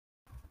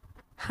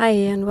Hi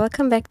and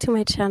welcome back to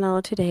my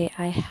channel. Today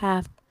I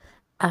have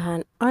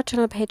an art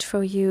journal page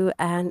for you,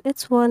 and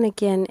it's one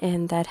again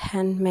in that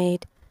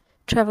handmade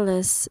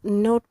traveler's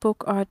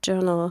notebook art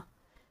journal,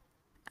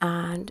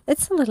 and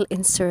it's a little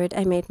insert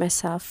I made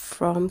myself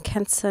from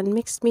Canson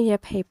mixed media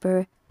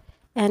paper.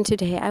 And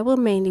today I will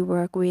mainly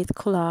work with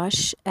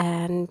collage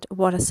and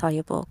water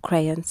soluble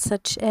crayons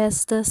such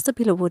as the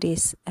Stabilo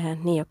Woodys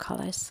and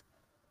Neocolors.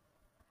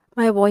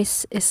 My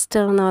voice is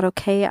still not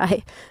okay.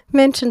 I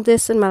mentioned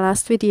this in my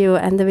last video,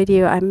 and the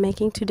video I'm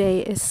making today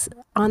is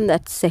on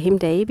that same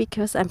day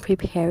because I'm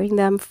preparing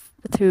them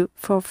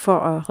for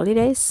our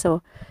holidays.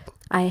 So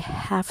I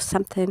have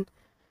something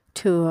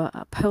to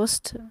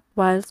post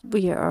while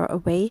we are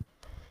away,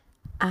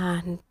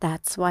 and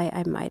that's why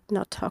I might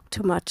not talk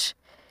too much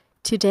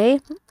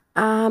today.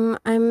 I'm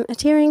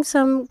adhering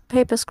some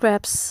paper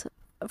scraps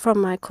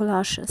from my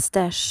collage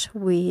stash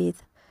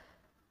with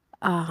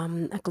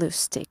a glue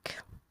stick.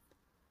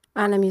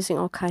 And I'm using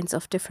all kinds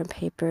of different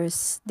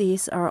papers.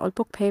 These are all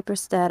book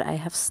papers that I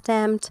have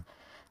stamped.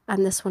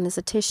 And this one is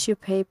a tissue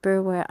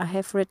paper where I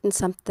have written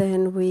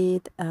something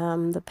with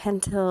the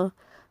Pentel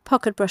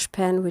pocket brush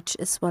pen, which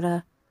is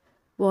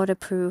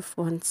waterproof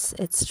once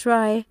it's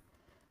dry.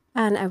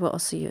 And I will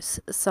also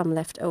use some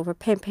leftover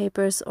paint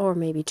papers or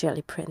maybe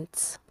jelly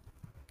prints.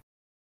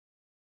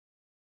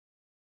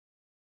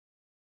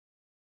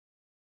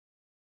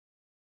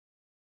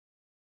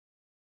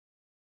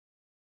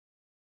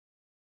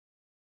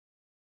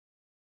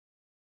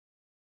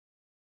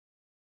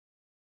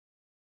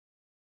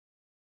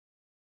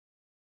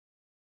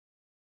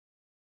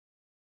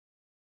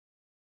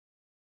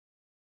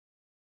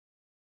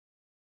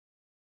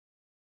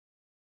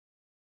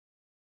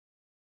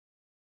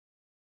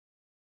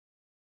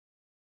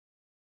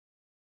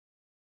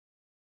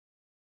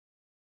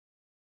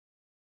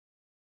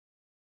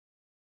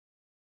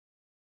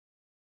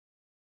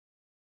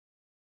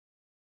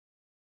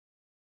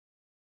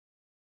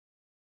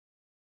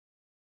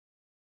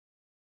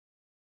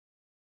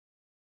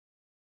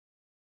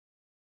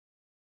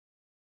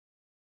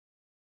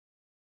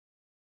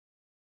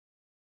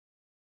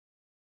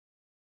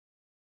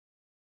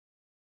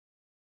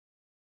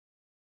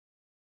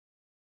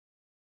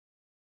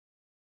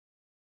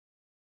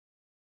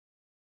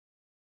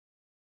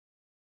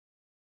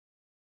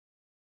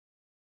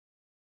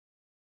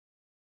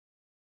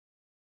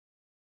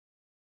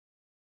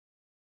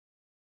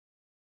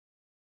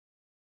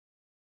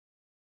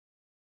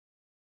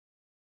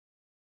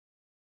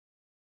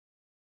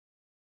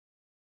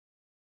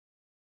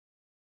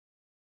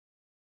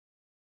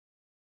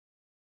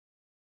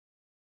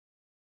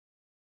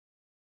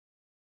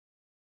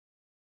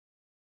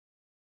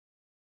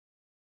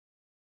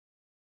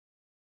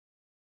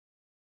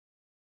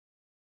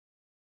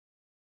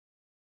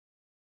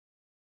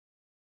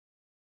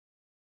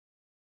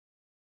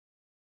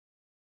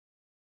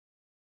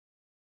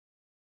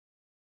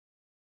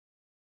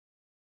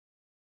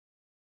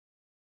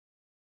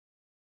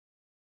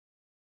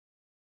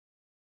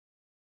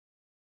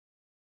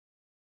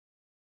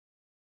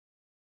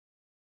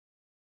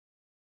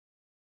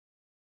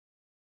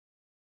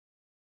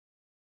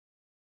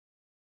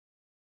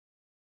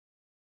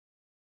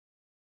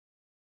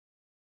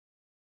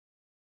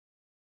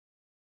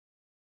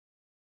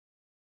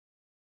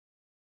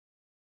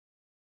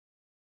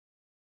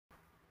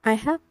 I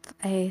have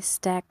a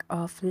stack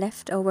of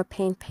leftover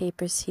paint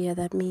papers here.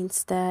 That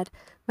means that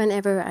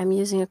whenever I'm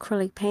using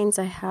acrylic paints,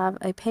 I have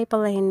a paper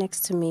laying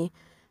next to me,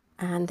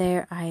 and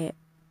there I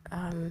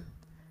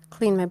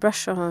clean my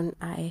brush on.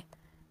 I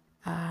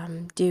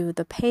do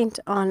the paint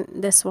on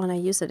this one. I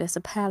use it as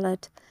a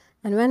palette,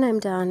 and when I'm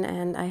done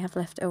and I have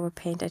leftover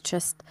paint, I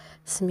just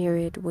smear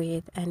it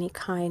with any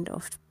kind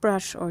of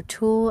brush or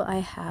tool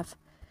I have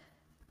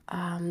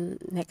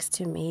next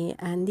to me.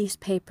 And these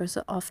papers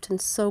are often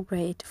so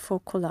great for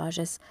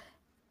collages,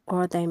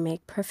 or they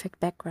make perfect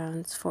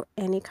backgrounds for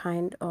any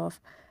kind of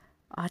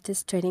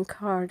artist trading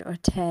card or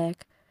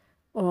tag,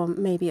 or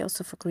maybe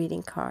also for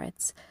greeting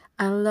cards.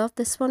 I love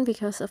this one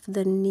because of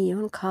the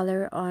neon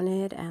color on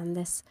it, and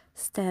this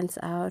stands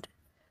out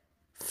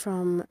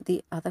from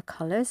the other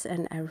colors,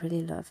 and I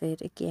really love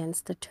it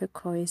against the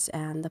turquoise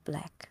and the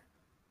black.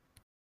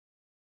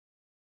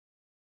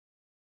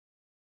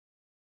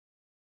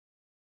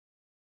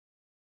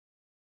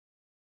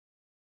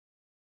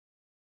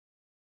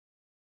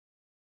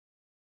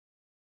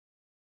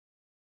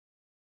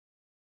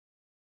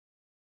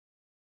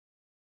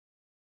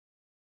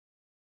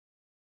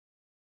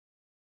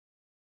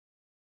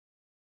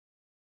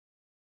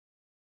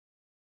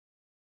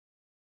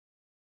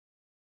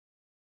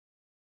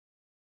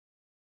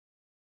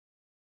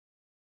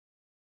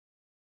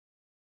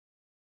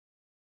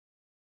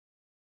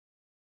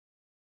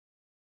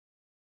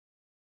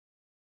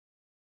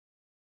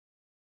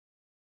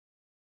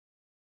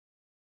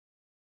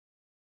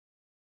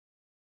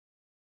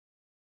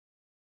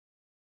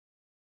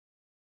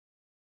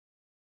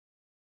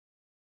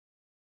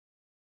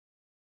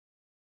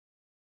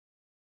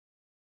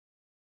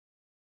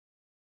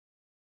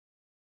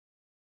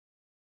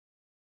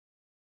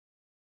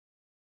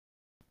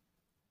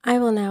 I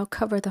will now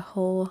cover the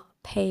whole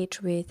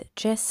page with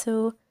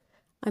gesso.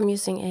 I'm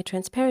using a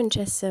transparent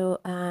gesso,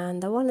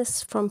 and the one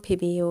is from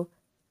Yyou.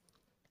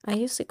 I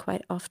use it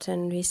quite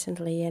often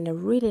recently, and I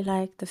really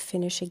like the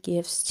finish it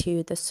gives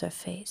to the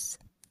surface.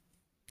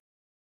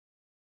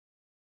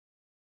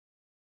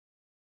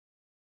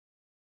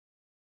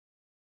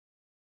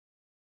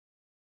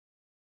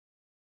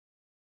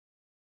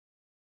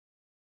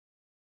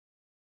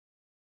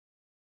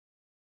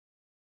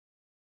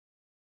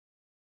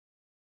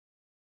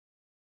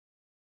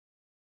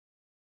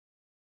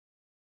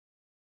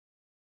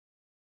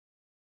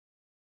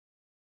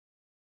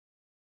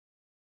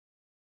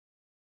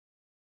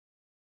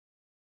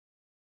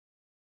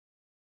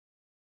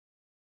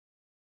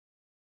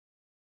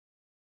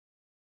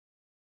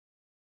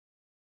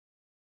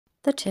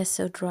 The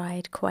gesso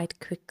dried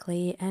quite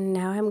quickly, and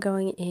now I'm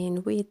going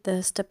in with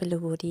the Stabilo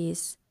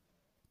Woodys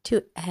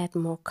to add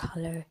more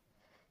color.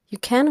 You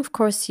can of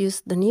course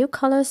use the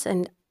Neocolors,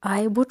 and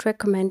I would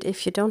recommend,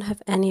 if you don't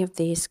have any of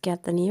these,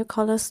 get the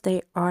Neocolors.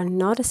 They are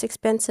not as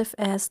expensive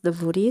as the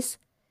Woodys,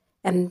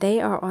 and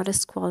they are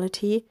artist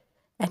quality,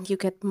 and you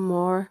get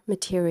more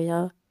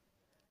material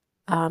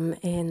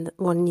in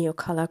one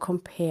Neocolor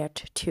compared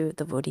to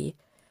the Woody.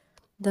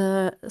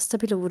 The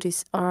Stabilo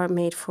Woodys are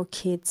made for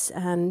kids,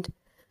 and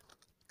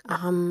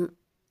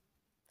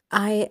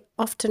I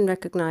often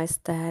recognize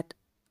that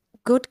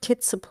good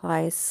kid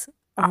supplies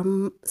are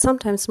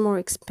sometimes more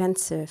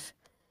expensive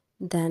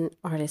than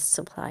artist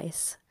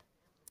supplies,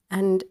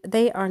 and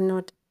they are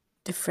not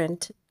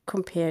different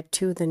compared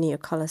to the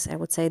Neocolors. I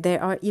would say they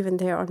are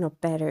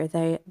not better.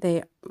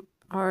 They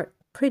are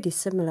pretty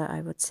similar, I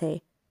would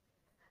say.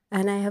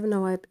 And I have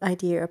no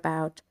idea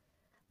about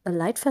the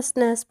light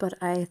fastness, but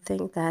I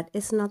think that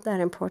is not that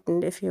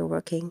important if you're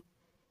working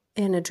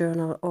in a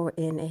journal or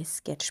in a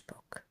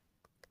sketchbook.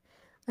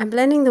 I'm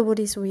blending the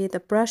woodies with a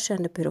brush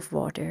and a bit of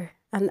water,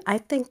 and I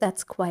think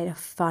that's quite a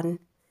fun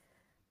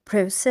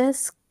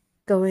process,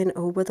 going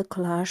over the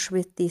collage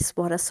with these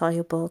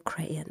water-soluble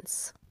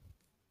crayons.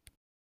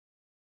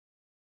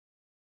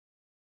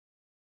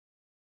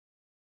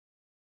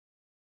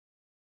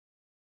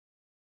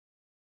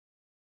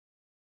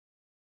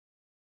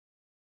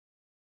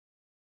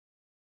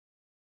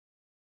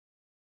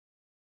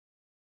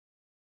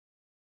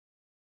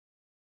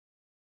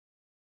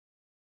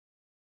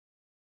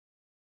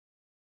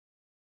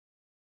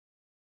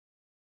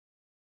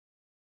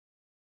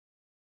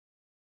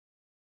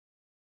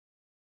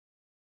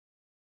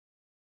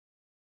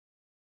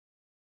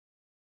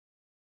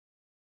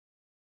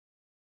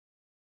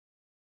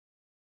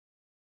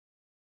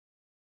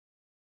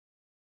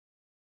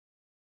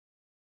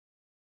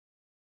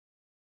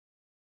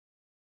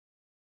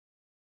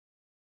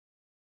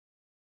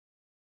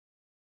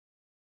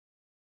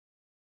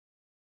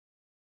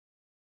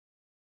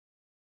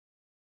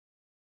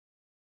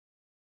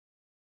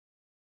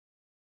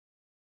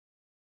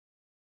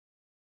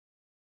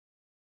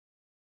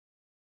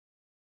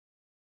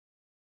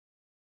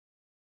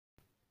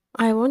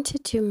 I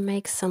wanted to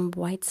make some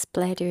white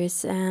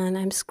splatters, and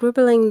I'm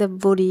scribbling the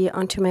woody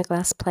onto my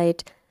glass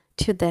plate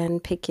to then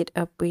pick it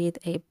up with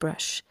a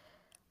brush.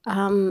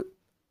 The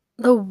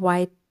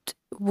white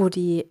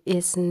woody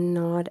is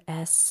not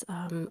as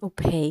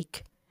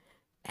opaque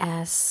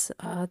as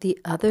the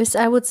others,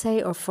 I would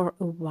say, or for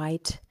a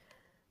white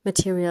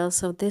material.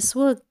 So this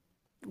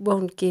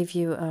won't give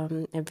you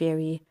a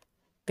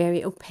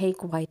very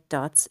opaque white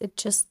dots. It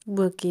just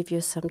will give you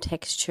some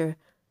texture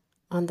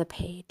on the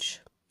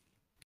page.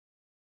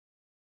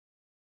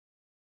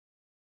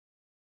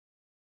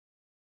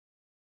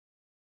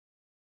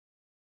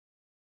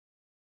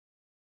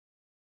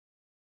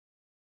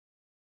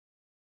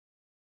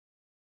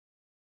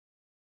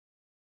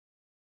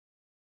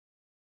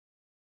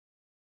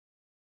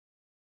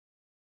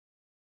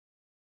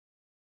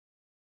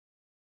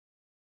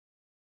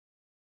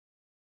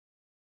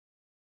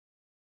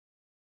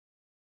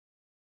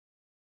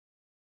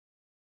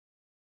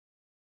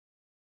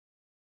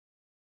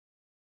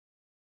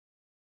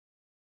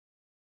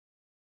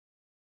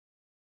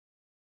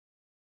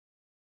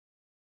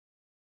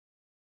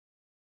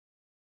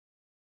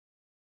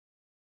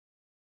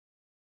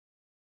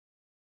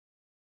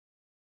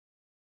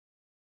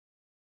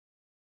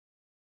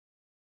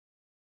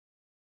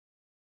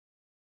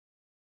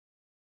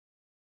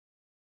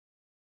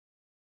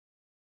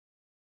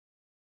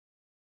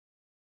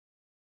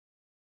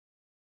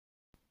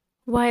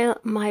 While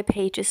my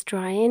page is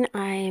drying,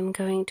 I am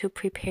going to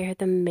prepare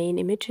the main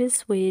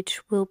images, which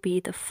will be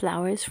the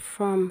flowers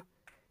from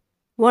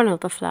one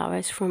of the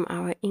flowers from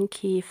our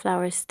inky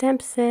flower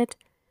stamp set.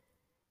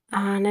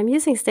 And I'm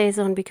using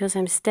StazOn because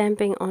I'm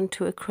stamping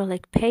onto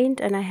acrylic paint,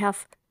 and I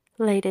have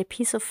laid a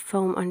piece of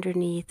foam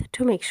underneath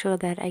to make sure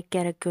that I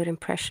get a good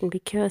impression,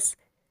 because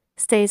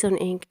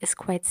StazOn ink is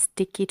quite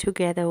sticky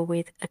together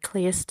with a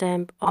clear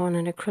stamp on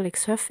an acrylic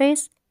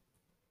surface.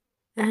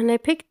 And I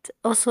picked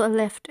also a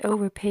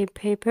leftover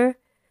paper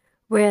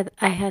where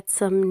I had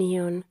some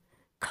neon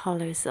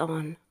colors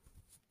on.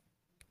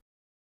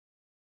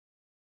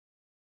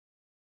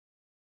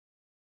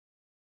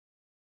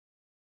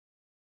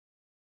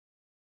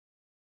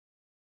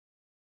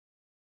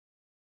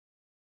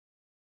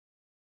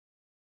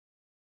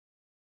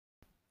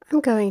 I'm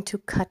going to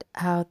cut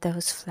out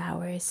those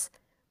flowers.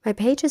 My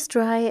page is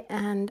dry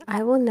and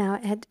I will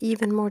now add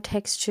even more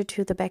texture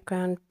to the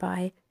background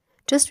by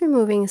just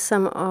removing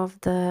some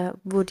of the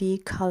woody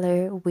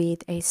color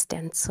with a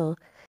stencil.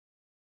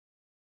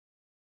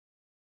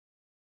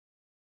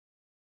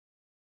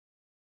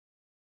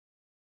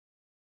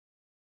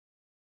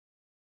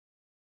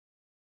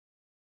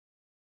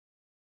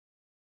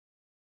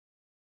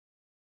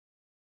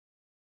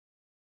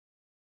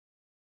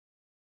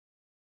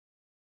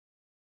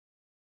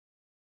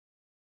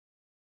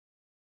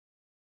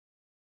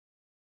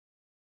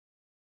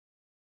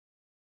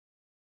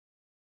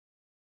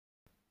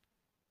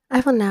 I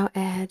will now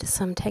add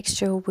some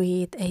texture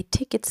with a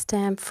ticket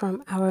stamp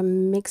from our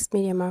Mixed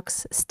Media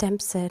Marks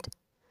stamp set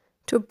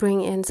to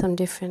bring in some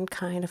different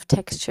kind of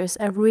textures.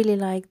 I really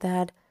like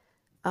that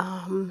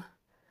the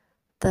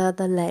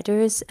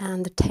letters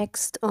and the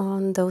text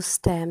on those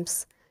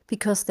stamps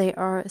because they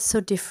are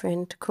so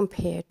different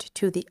compared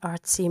to the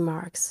artsy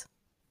marks.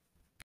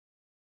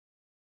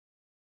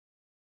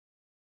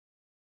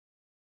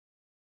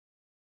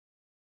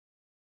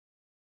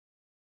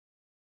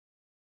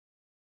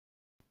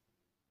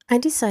 I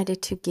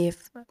decided to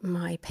give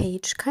my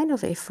page kind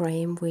of a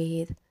frame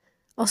with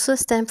also a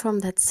stamp from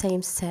that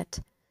same set,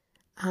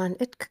 and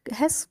it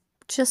has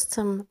just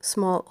some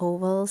small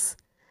ovals,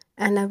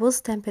 and I will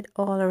stamp it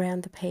all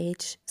around the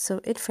page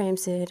so it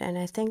frames it, and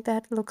I think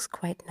that looks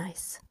quite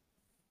nice.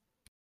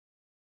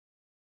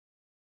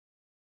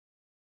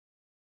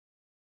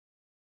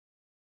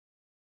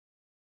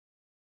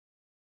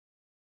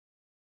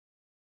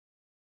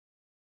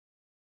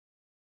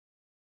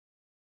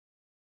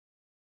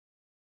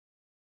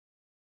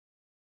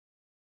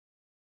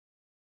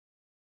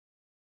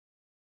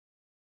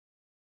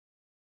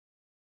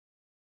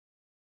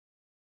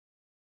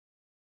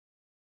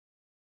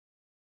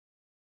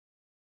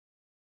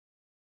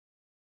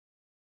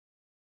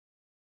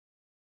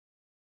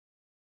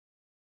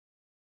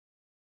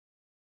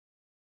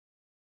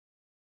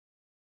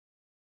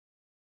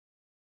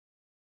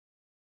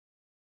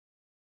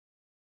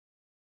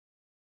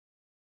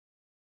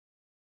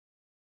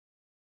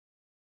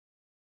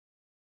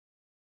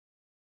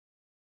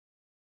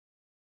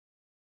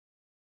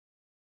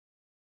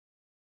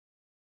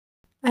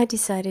 I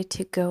decided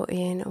to go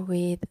in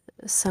with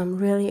some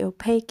really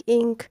opaque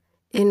ink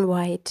in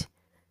white.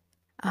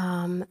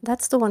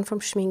 That's the one from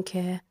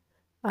Schminke.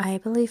 I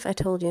believe I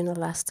told you in the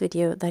last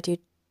video that you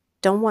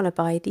don't want to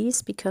buy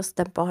these because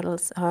the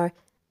bottles are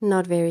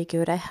not very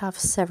good. I have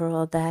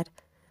several that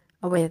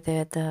where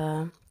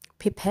the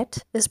pipette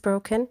is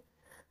broken.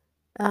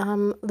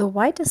 The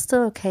white is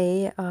still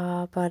okay,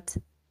 but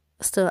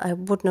still I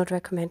would not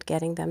recommend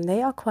getting them.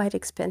 They are quite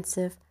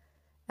expensive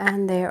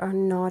and they are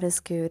not as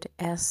good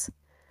as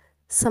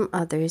some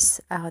others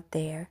out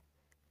there.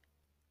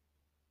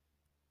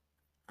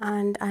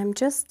 And I'm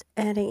just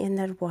adding in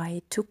that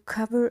white to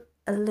cover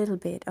a little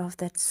bit of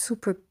that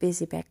super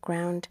busy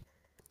background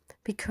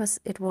because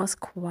it was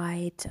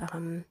quite,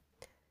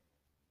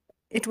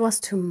 it was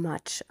too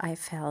much, I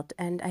felt,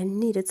 and I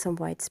needed some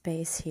white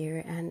space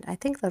here, and I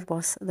think that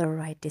was the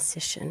right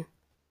decision.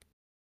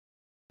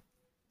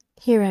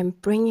 Here I'm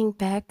bringing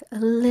back a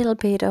little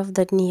bit of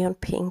the neon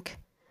pink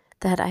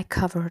that I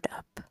covered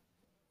up.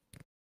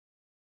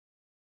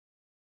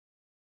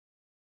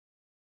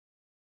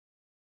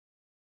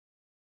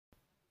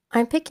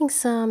 I'm picking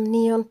some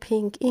neon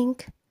pink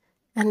ink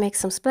and make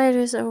some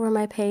splatters over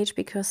my page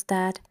because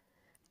that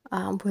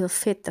will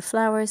fit the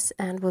flowers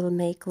and will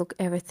make look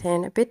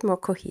everything a bit more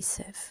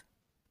cohesive.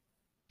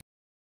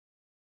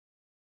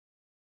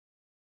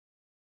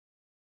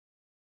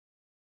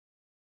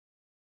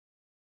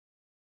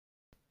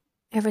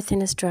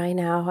 Everything is dry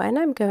now and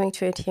I'm going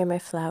to adhere my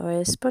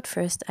flowers, but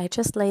first I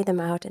just lay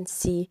them out and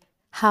see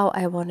how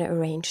I want to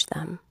arrange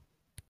them.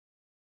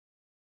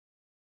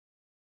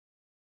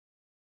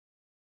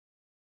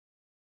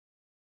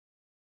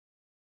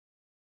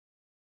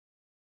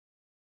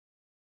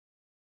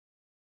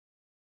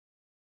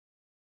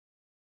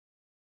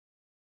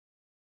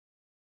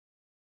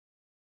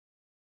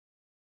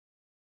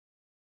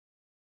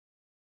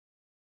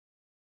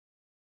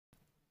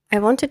 I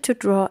wanted to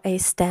draw a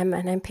stem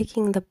and I'm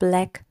picking the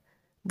black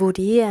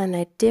woody and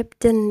I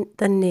dipped in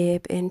the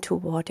nib into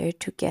water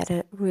to get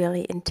a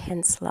really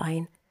intense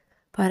line.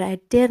 But I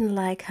didn't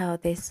like how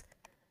this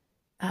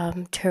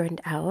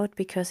turned out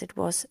because it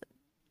was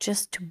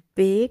just too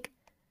big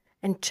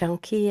and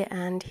chunky,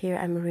 and here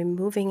I'm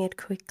removing it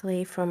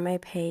quickly from my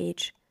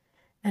page,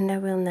 and I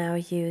will now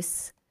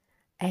use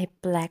a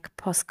black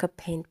Posca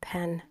paint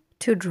pen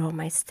to draw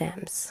my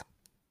stems.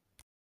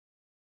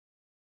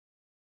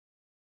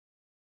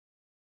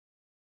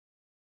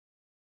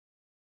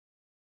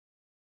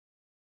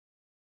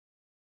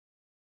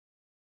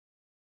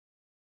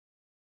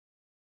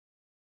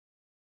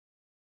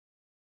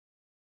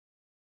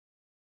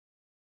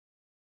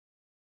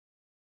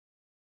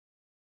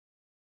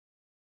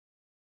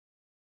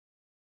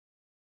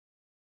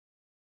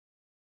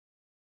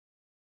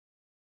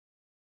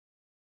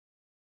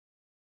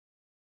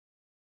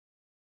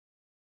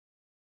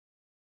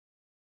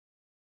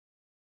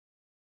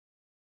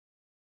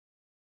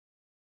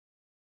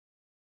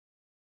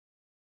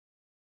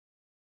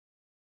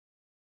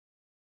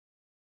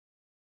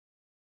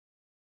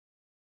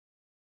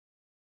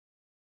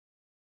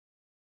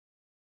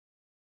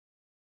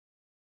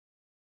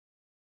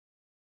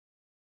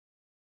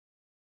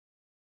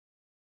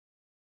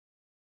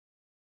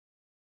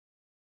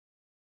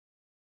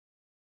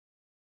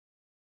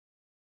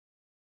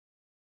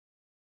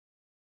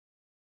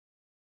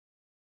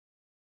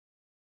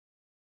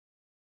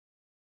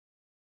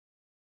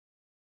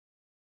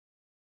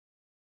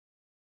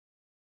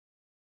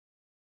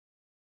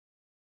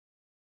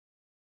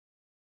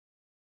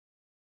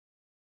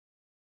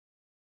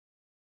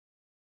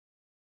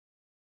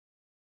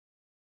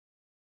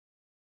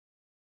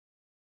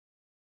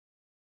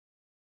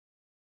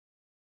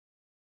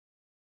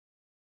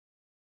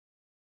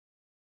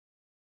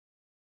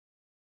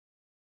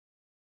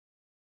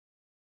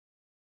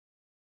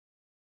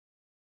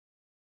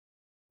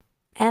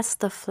 As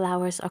the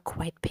flowers are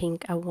quite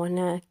pink, I want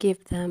to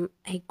give them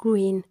a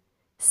green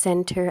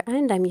center,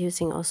 and I'm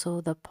using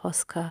also the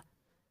Posca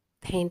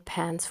paint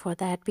pans for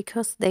that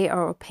because they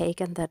are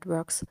opaque and that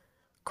works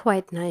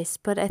quite nice.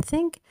 But I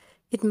think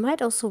it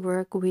might also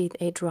work with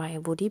a dry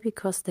woody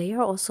because they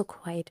are also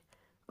quite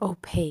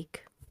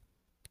opaque.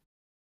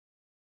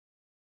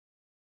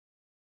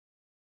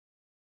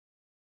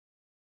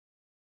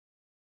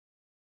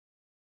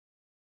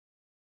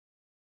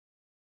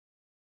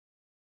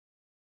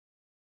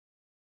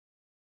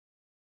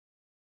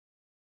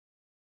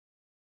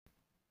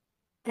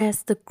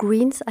 As the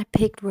greens I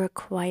picked were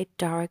quite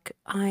dark,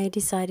 I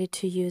decided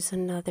to use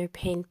another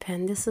paint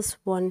pen. This is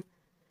one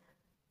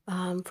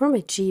from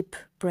a cheap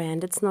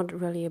brand. It's not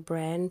really a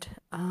brand,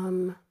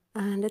 and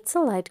it's a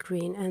light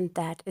green, and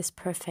that is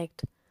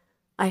perfect,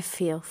 I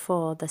feel,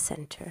 for the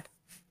center.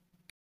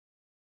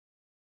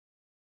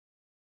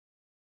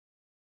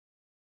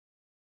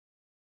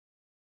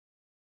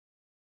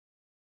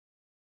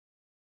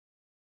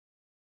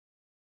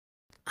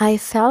 I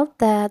felt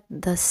that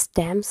the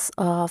stems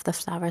of the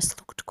flowers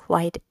looked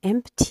quite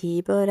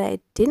empty, but I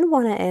didn't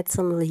want to add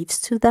some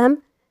leaves to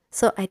them,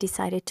 so I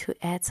decided to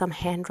add some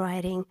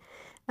handwriting.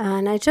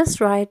 And I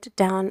just write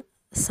down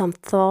some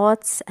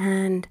thoughts,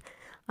 and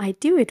I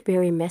do it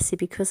very messy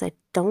because I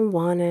don't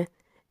want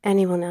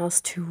anyone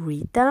else to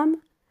read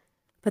them.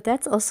 But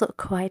that's also a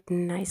quite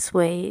nice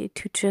way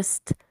to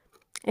just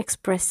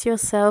express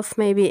yourself,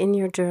 maybe in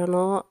your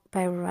journal,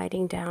 by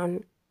writing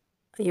down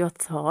your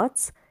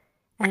thoughts.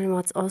 And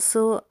what's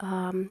also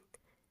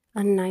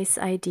a nice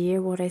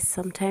idea, what I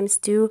sometimes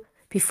do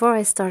before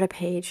I start a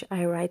page,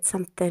 I write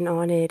something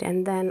on it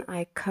and then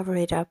I cover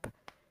it up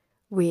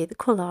with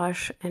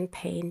collage and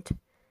paint.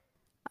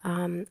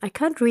 I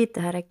can't read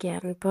that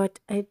again, but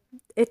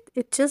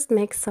it just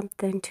makes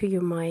something to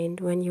your mind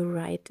when you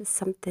write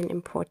something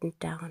important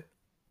down.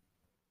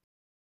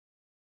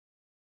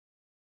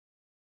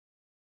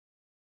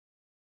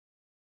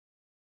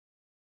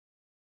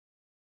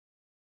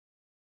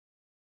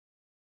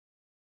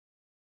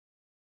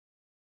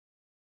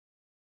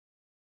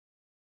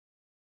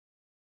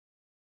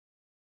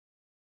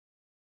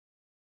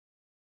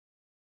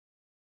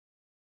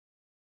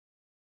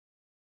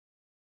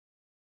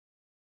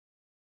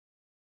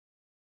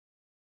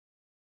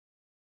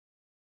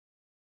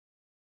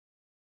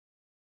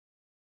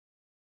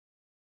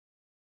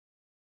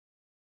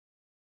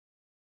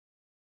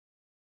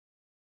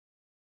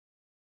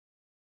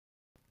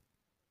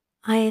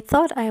 I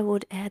thought I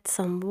would add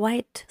some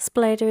white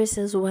splatters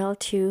as well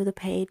to the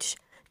page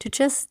to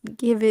just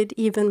give it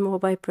even more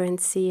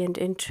vibrancy and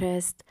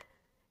interest.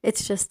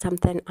 It's just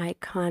something I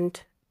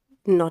can't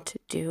not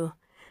do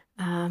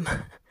um,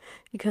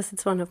 because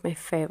it's one of my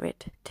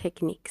favorite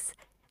techniques.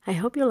 I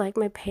hope you like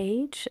my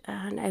page,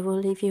 and I will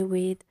leave you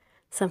with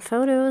some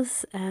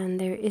photos, and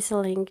there is a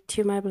link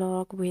to my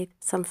blog with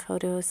some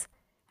photos,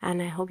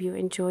 and I hope you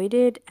enjoyed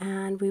it,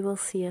 and we will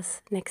see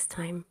us next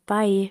time.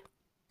 Bye!